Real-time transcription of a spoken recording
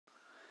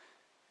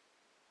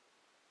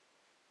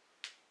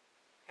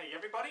Hey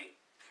everybody,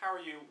 how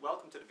are you?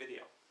 Welcome to the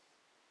video.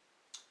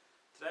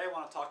 Today I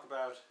want to talk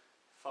about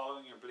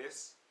following your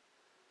bliss,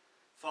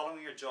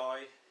 following your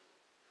joy,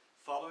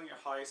 following your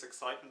highest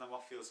excitement and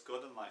what feels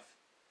good in life,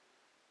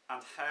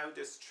 and how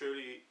this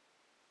truly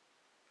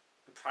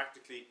and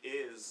practically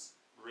is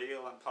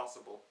real and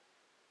possible,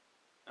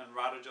 and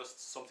rather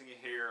just something you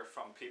hear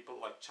from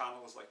people like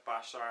channels like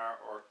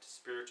Bashar or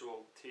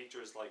spiritual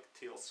teachers like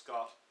Teal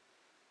Scott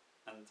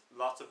and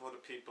lots of other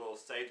people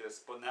say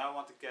this. But now I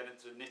want to get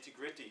into the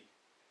nitty-gritty.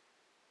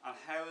 And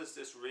how is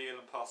this real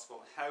and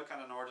possible? How can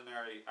an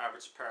ordinary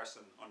average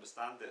person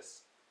understand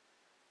this?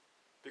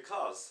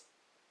 Because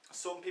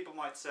some people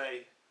might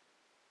say,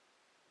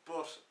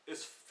 but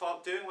is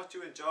doing what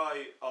you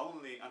enjoy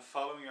only and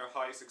following your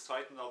highest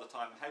excitement all the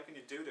time, how can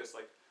you do this?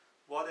 Like,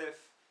 what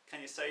if,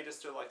 can you say this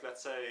to, like,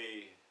 let's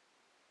say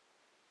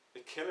a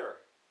killer?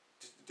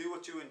 Do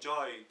what you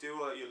enjoy, do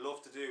what you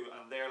love to do,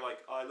 and they're like,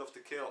 I love to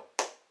kill.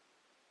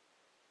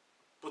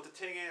 But the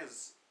thing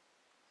is,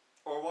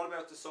 or what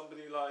about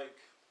somebody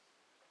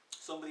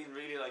in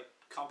really like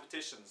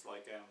competitions,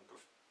 like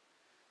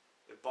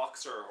a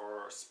boxer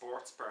or a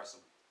sports person,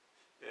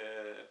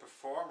 a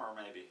performer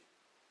maybe,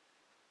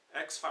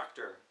 X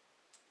Factor.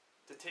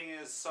 The thing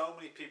is, so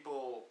many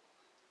people,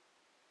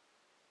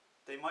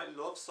 they might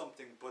love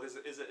something, but is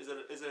it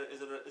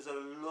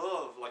a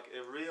love, like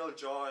a real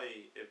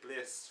joy, a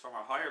bliss from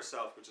our higher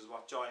self, which is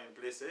what joy and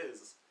bliss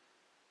is?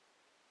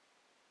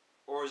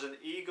 Or is an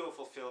ego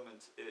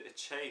fulfillment, a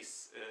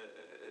chase,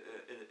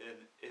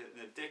 an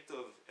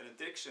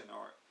addiction,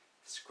 or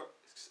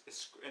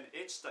an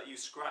itch that you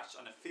scratch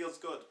and it feels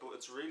good, but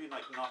it's really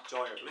like not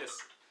joy or bliss.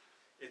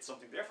 It's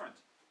something different.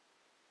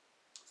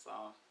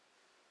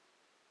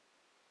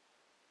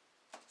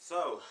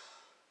 So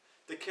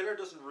the killer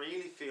doesn't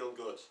really feel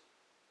good.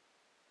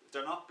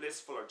 They're not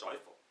blissful or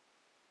joyful.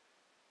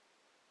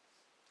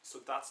 So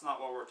that's not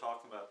what we're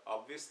talking about,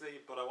 obviously,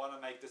 but I want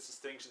to make this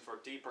distinction for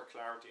deeper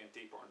clarity and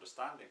deeper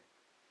understanding.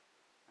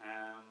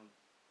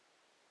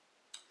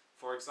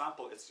 For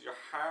example, it's your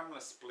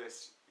harmless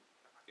bliss,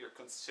 your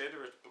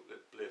considerate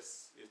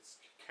bliss, it's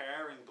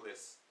caring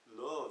bliss,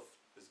 love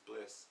is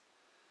bliss.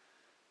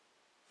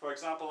 For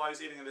example, I was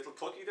eating a little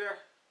cookie there,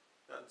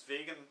 that's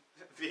vegan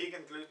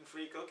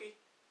gluten-free cookie,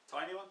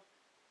 tiny one,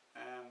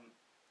 and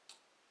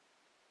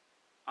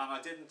I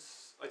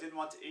didn't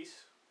want to eat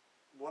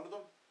one of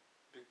them,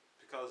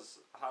 because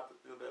I had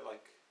a little bit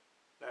like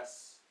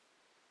less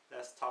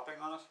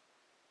topping on it,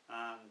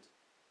 and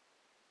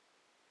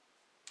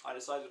I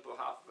decided to put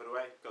half of it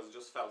away because it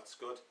just felt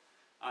good.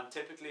 And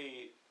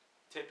typically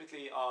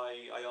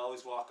I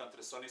always walk onto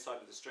the sunny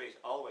side of the street,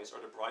 always, or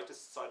the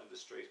brightest side of the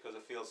street, because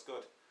it feels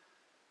good.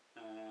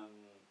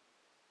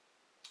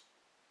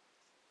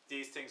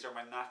 These things are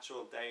my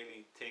natural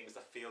daily things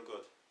that feel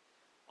good.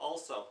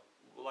 Also,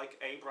 like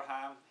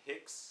Abraham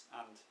Hicks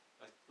and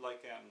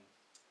like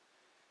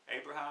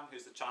Abraham,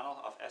 who's the channel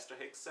of Esther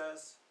Hicks,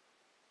 says,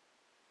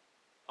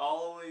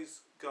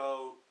 always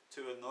go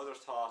to another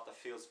thought that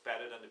feels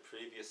better than the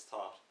previous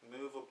thought.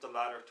 Move up the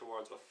ladder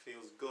towards what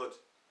feels good.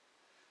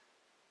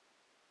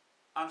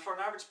 And for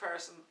an average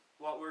person,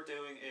 what we're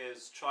doing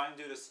is try and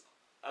do this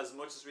as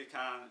much as we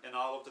can in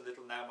all of the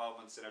little now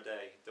moments in our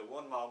day. The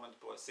one moment,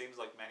 but it seems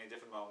like many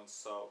different moments.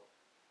 So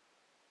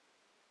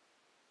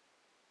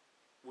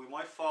we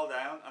might fall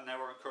down, and now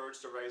we're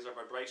encouraged to raise our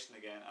vibration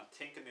again and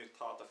think a new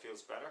thought that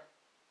feels better.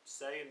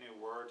 Say a new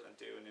word and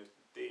do a new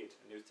deed,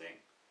 a new thing.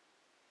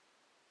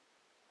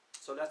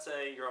 So let's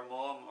say your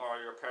mom or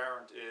your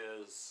parent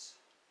is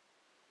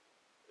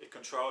a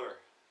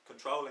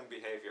controlling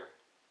behaviour.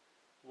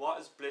 What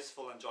is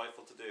blissful and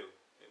joyful to do?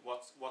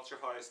 What's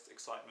your highest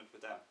excitement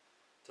with them?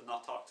 To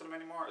not talk to them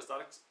anymore? Is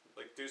that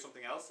like do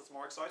something else that's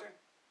more exciting?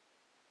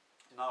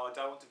 No, I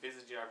don't want to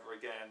visit you ever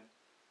again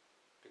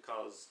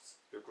because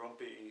you're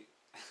grumpy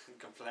and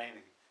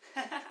complaining.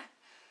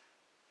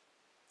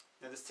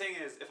 Now this thing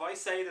is, if I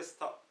say this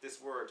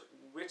word,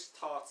 which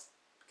thoughts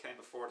came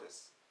before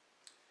this?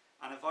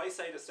 And if I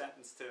say the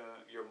sentence to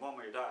your mum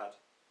or your dad,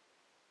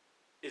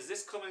 does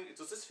this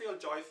feel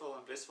joyful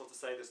and blissful to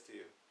say this to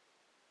you?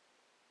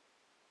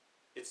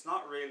 It's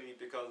not really,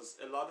 because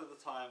a lot of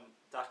the time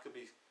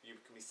you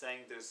can be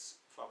saying this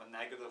from a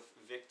negative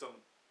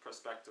victim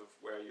perspective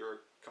where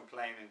you're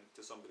complaining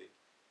to somebody.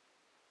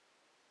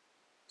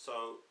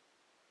 So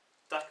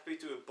that could be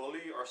to a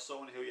bully or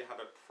someone who you have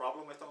a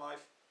problem with in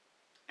life.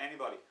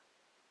 Anybody.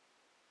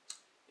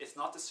 It's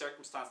not the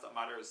circumstance that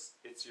matters,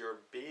 it's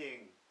your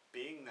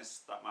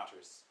beingness that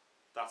matters.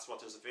 That's what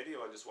there's a video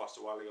I just watched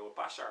a while ago with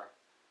Bashar.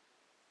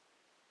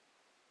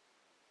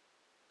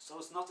 So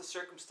it's not the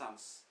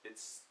circumstance,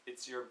 it's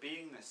your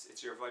beingness,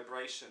 it's your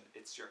vibration,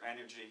 it's your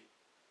energy,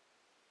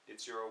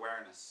 it's your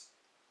awareness.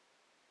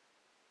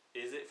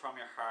 Is it from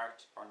your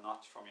heart or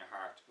not from your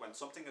heart? When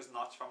something is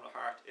not from the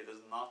heart, it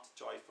is not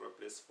joyful or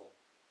blissful.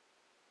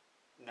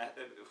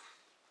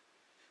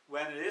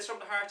 When it is from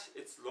the heart,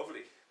 it's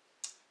lovely.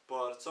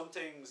 But some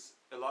things,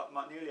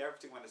 nearly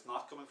everything, when it's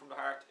not coming from the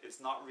heart, it's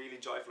not really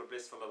joyful or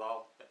blissful at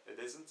all. It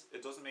isn't.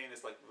 It doesn't mean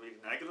it's like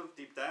really negative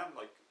deep down,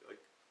 like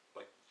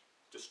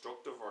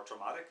destructive or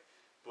traumatic,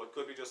 but it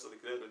could be just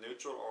like a little bit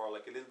neutral or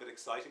like a little bit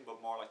exciting,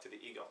 but more like to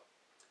the ego.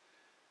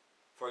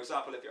 For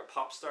example, if you're a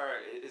pop star,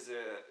 is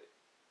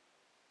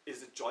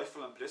it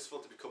joyful and blissful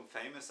to become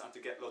famous and to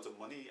get loads of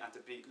money and to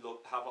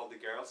have all the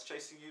girls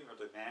chasing you or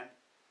the men?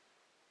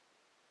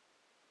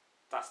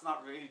 That's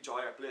not really joy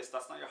or bliss.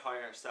 That's not your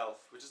higher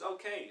self, which is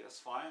okay. That's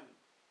fine.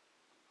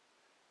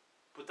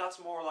 But that's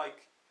more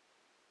like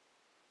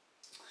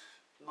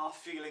not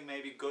feeling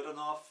maybe good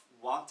enough,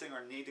 wanting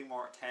or needing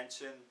more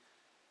attention,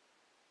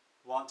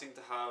 wanting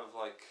to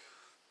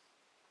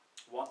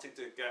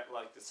get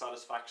like the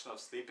satisfaction of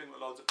sleeping with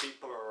loads of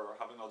people or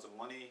having loads of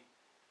money.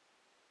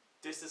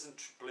 This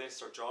isn't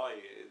bliss or joy.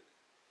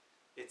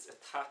 It's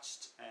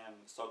attached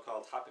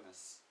so-called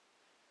happiness,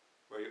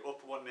 where you're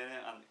up 1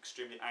 minute and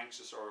extremely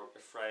anxious or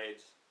afraid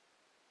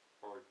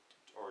or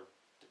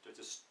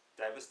just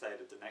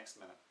devastated the next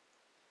minute.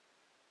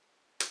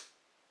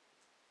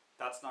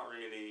 That's not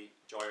really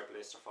joy or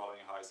bliss or following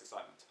your highest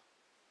excitement.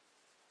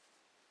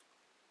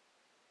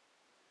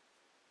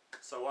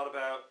 So what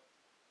about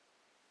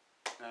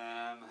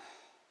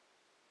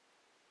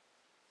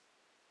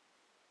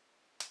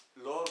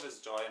love is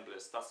joy and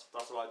bliss. That's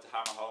what I like to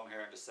hammer home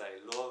here and to say.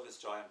 Love is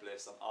joy and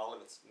bliss on all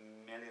of its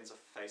millions of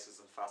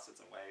faces and facets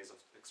and ways of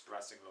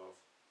expressing love.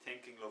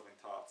 Thinking loving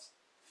thoughts.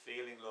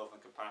 Feeling love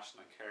and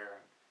compassion and care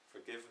and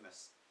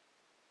forgiveness.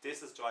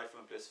 This is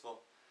joyful and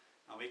blissful.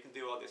 And we can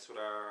do all this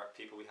with our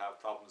people we have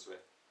problems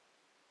with.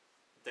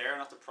 They're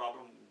not the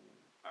problem.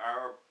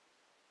 Our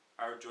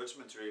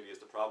judgment really is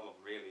the problem,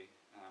 really.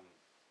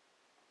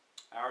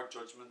 Our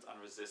judgment and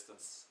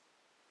resistance,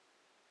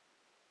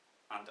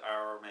 and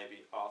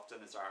maybe often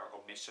is our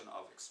omission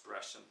of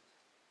expression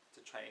to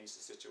change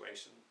the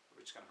situation,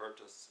 which can hurt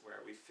us,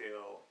 where we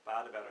feel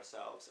bad about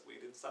ourselves, that we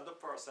didn't stand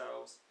up for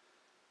ourselves,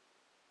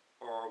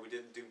 or we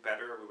didn't do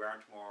better, we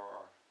weren't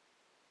more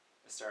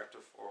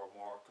assertive or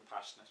more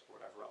compassionate or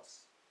whatever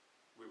else.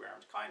 We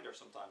weren't kinder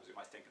sometimes, we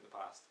might think in the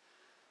past.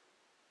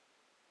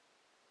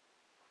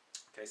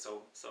 Okay,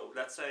 so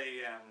let's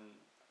say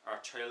our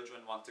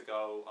children want to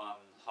go on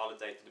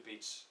holiday to the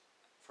beach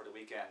for the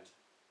weekend,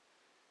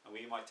 and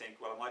we might think,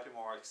 well, it might be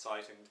more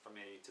exciting for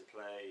me to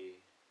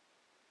play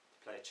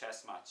a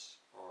chess match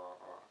or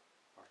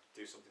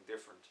do something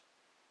different.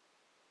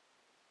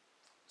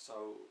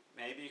 So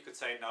maybe you could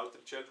say no to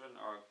the children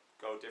or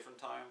go a different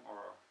time,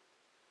 or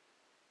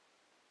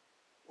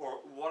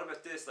what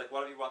about this? Like,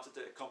 what if you wanted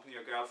to accompany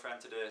your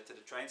girlfriend to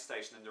the train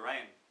station in the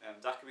rain?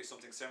 That could be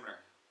something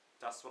similar.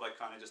 That's what I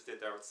kind of just did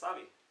there with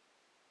Sally.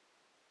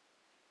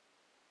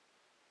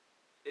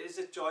 Is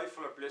it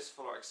joyful or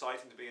blissful or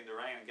exciting to be in the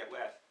rain and get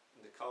wet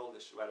in the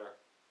coldish weather?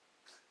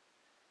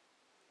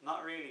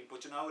 Not really,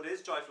 but you know, it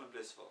is joyful and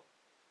blissful.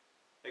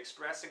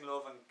 Expressing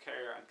love and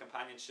care and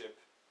companionship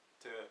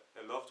to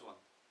a loved one.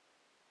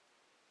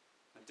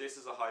 And this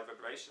is a high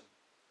vibration.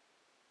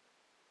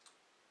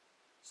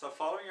 So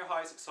following your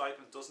highest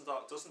excitement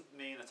doesn't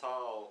mean at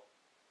all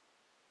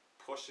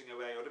pushing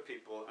away other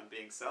people and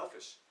being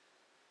selfish.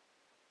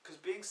 Because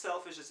being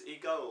selfish is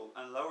ego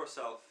and lower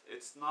self.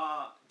 It's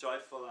not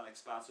joyful and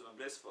expansive and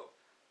blissful.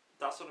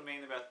 That's what I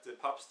mean about the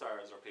pop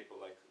stars, or people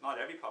like, not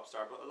every pop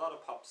star, but a lot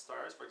of pop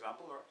stars, for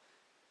example, are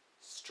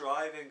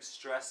striving,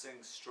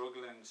 stressing,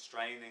 struggling,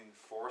 straining,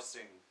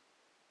 forcing,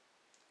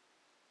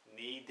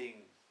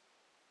 needing.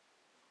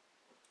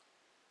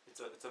 It's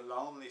a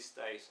lonely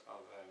state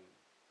of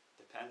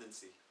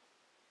dependency.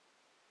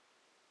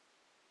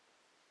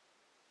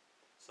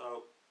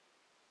 So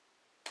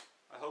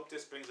I hope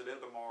this brings a little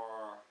bit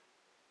more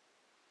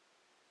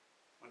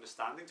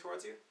understanding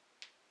towards you,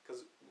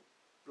 because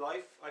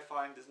life, I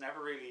find, is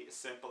never really a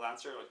simple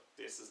answer, like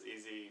this is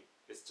easy,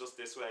 it's just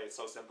this way, it's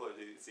so simple,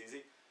 it's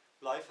easy.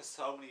 Life has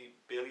so many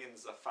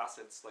billions of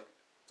facets, like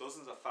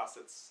dozens of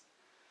facets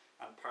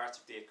and parts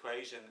of the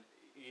equation.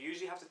 You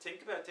usually have to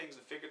think about things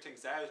and figure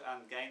things out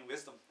and gain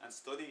wisdom and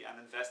study and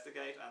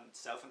investigate and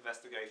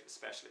self-investigate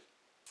especially.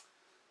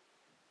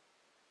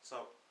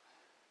 So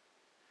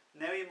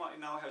now you might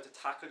know how to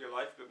tackle your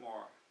life a bit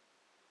more.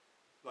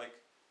 Like,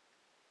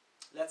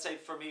 let's say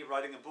for me,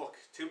 writing a book,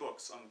 2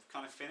 books, I'm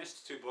kind of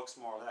finished 2 books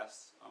more or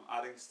less.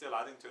 I'm still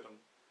adding to them.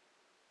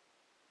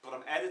 But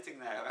I'm editing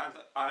now, and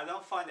I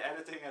don't find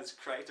editing as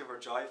creative or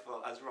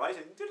joyful as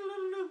writing.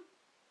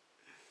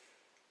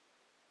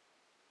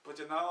 But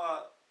you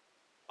know,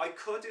 I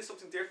could do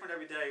something different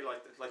every day,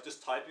 like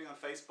just typing on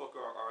Facebook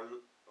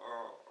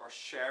or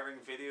sharing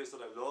videos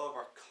that I love,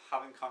 or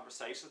having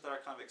conversations that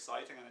are kind of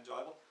exciting and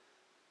enjoyable,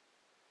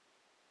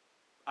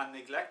 and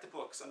neglect the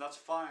books, and that's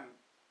fine.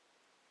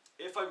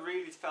 If I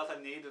really felt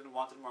I needed and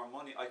wanted more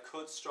money, I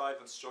could strive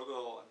and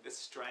struggle and this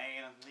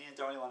strain, and me and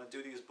Darren want to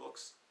do these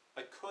books.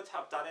 I could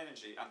have that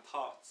energy and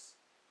thoughts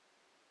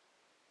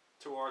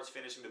towards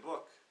finishing the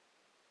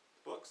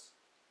books.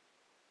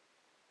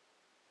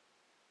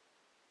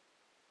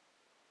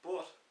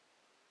 But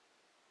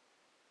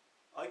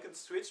I can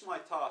switch my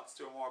thoughts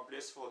to a more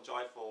blissful,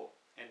 joyful,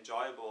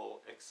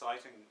 enjoyable,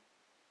 exciting,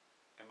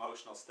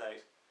 emotional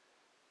state,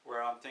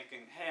 where I'm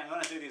thinking, hey, I'm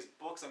going to do these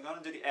books, I'm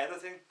going to do the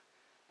editing,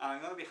 and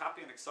I'm going to be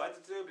happy and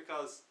excited to do it,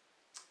 because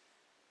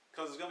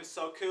Because it's going to be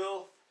so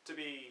cool to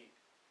be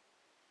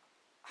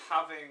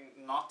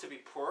having, not to be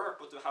poor,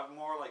 but to have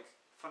more like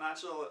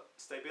financial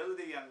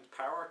stability and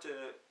power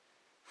to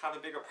have a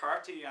bigger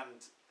party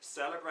and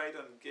celebrate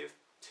and give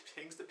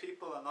things to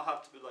people and not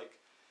have to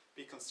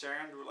be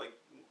concerned with like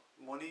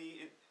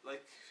money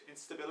like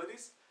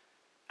instabilities,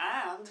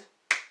 and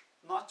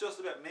not just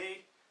about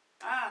me,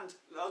 and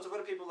loads of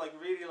other people like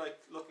really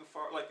looking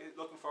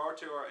forward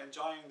to or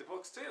enjoying the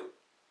books too,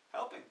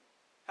 helping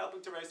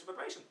to raise the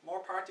vibration, more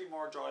party,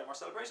 more joy, more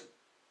celebration.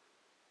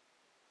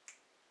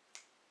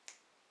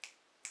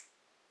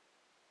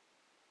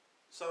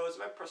 So it's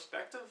about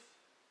perspective,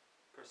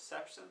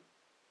 perception,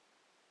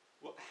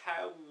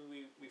 how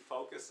we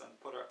focus and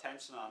put our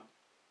attention on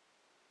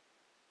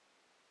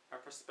our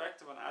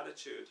perspective and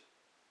attitude.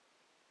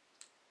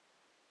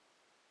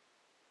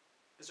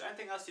 Is there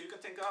anything else you can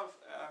think of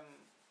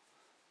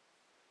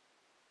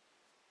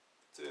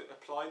to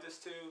apply this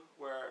to,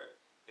 where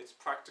it's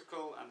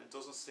practical and it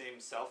doesn't seem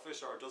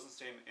selfish or it doesn't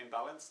seem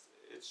imbalanced?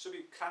 It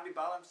can be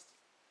balanced.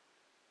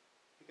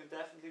 It can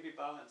definitely be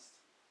balanced.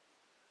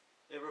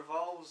 It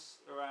revolves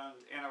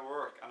around inner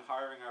work and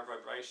hiring our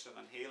vibration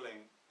and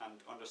healing and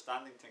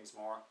understanding things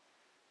more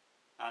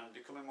and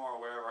becoming more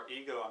aware of our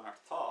ego and our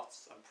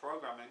thoughts and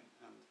programming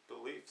and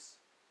beliefs,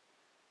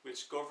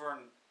 which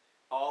govern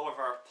all of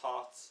our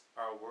thoughts,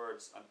 our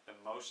words and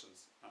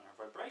emotions and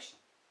our vibration.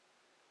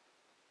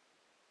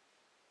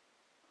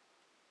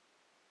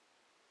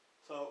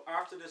 So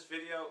after this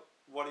video,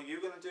 what are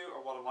you going to do,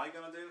 or what am I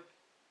going to do?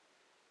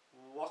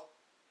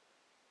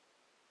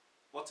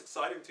 What's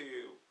exciting to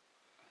you?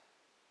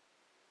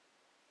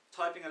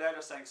 Typing a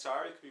letter saying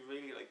sorry could be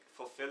really like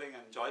fulfilling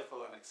and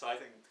joyful and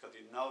exciting, because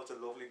you know it's a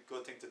lovely,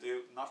 good thing to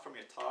do, not from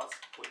your thoughts,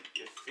 but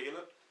you feel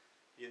it.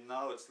 You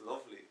know it's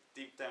lovely,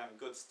 deep down,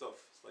 good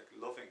stuff. It's like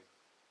loving.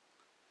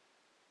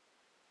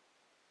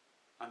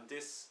 And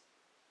this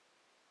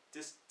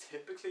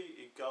typically,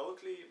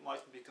 egoically,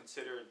 mightn't be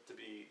considered to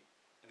be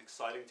an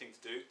exciting thing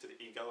to do to the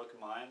egoic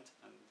mind,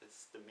 and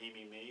it's the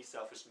me,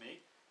 selfish me.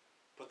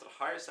 But to the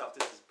higher self,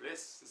 this is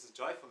bliss, this is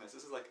joyfulness,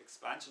 this is like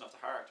expansion of the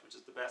heart, which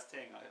is the best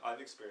thing I've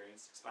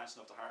experienced,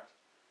 expansion of the heart.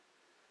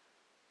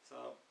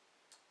 So,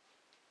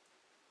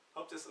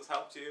 hope this has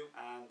helped you,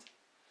 and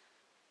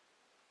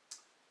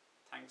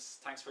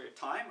thanks for your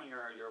time when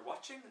you're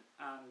watching,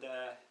 and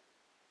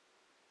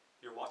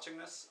you're watching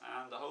this,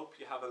 and I hope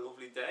you have a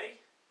lovely day.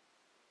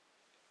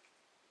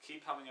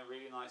 Keep having a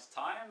really nice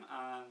time,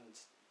 and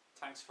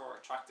thanks for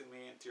attracting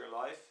me into your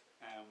life.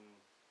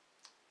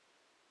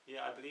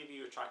 Yeah, I believe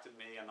you attracted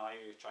me and I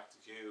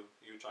attracted you.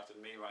 You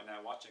attracted me right now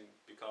watching,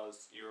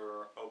 because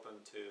you're open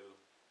to,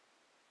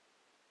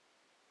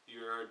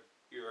 you're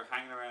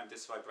hanging around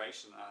this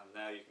vibration, and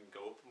now you can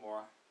go up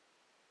more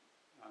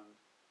and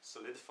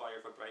solidify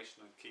your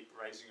vibration and keep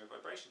raising your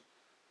vibration.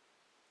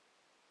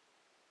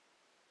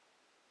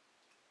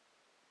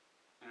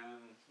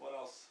 What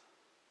else?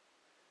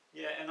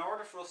 Yeah, in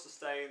order for us to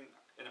stay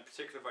in a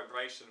particular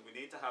vibration, we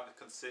need to have a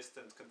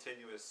consistent,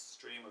 continuous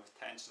stream of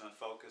attention and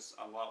focus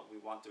on what we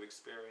want to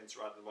experience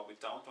rather than what we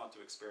don't want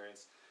to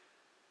experience.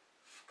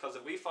 Because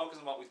if we focus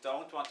on what we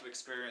don't want to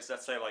experience,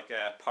 let's say like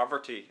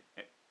poverty,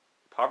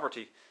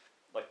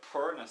 like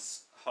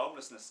poorness,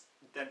 homelessness,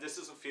 then this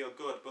doesn't feel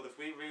good. But if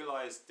we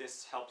realize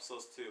this helps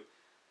us to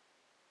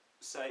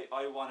say,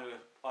 I want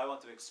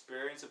to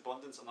experience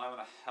abundance and I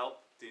want to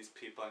help these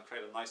people and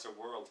create a nicer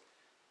world.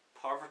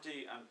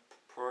 Poverty and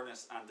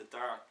poorness and the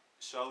dark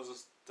shows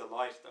us the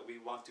light that we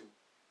want to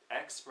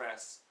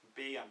express,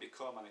 be and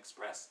become and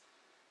express.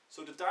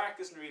 So the dark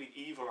isn't really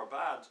evil or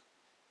bad,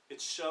 it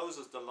shows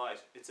us the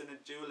light. It's in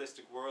a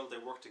dualistic world, they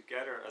work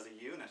together as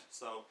a unit.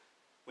 So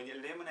when you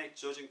eliminate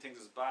judging things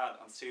as bad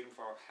and see them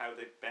for how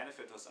they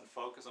benefit us and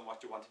focus on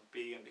what you want to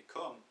be and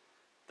become,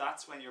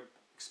 that's when you're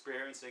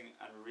experiencing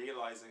and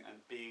realizing and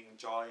being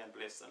joy and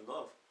bliss and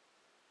love.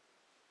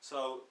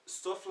 So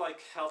stuff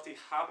like healthy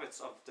habits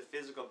of the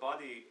physical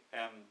body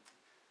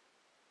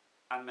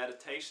and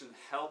meditation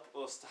help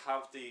us to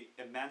have the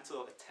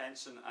mental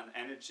attention and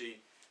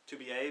energy to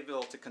be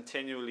able to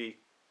continually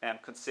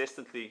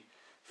consistently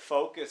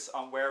focus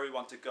on where we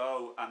want to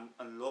go,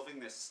 and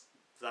lovingness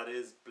that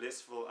is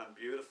blissful and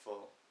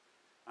beautiful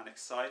and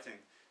exciting.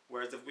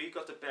 Whereas if we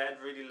go to bed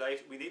really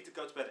late, we need to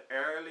go to bed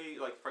early,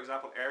 like for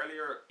example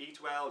earlier, eat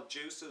well,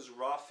 juices,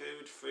 raw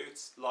food,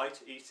 fruits, light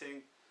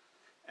eating,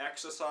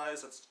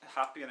 exercise that's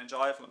happy and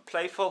enjoyable and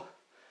playful.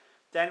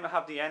 Then we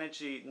have the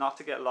energy not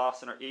to get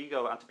lost in our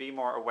ego and to be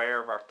more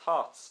aware of our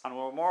thoughts. And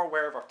when we're more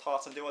aware of our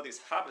thoughts and do all these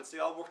habits, they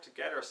all work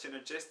together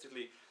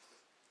synergistically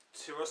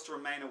to us to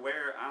remain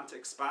aware and to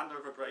expand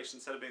our vibration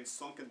instead of being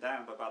sunken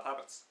down by bad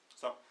habits.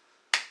 So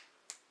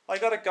I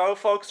gotta go,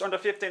 folks, under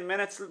 15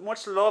 minutes.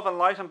 Much love and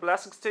light and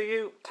blessings to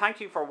you. Thank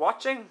you for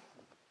watching.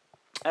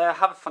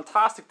 Have a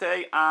fantastic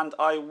day, and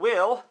I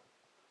will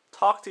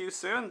talk to you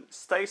soon.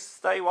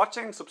 Stay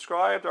watching,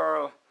 subscribed,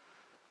 or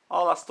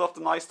all that stuff,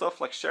 the nice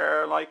stuff like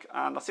share, like,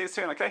 and I'll see you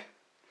soon, okay?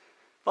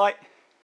 Bye.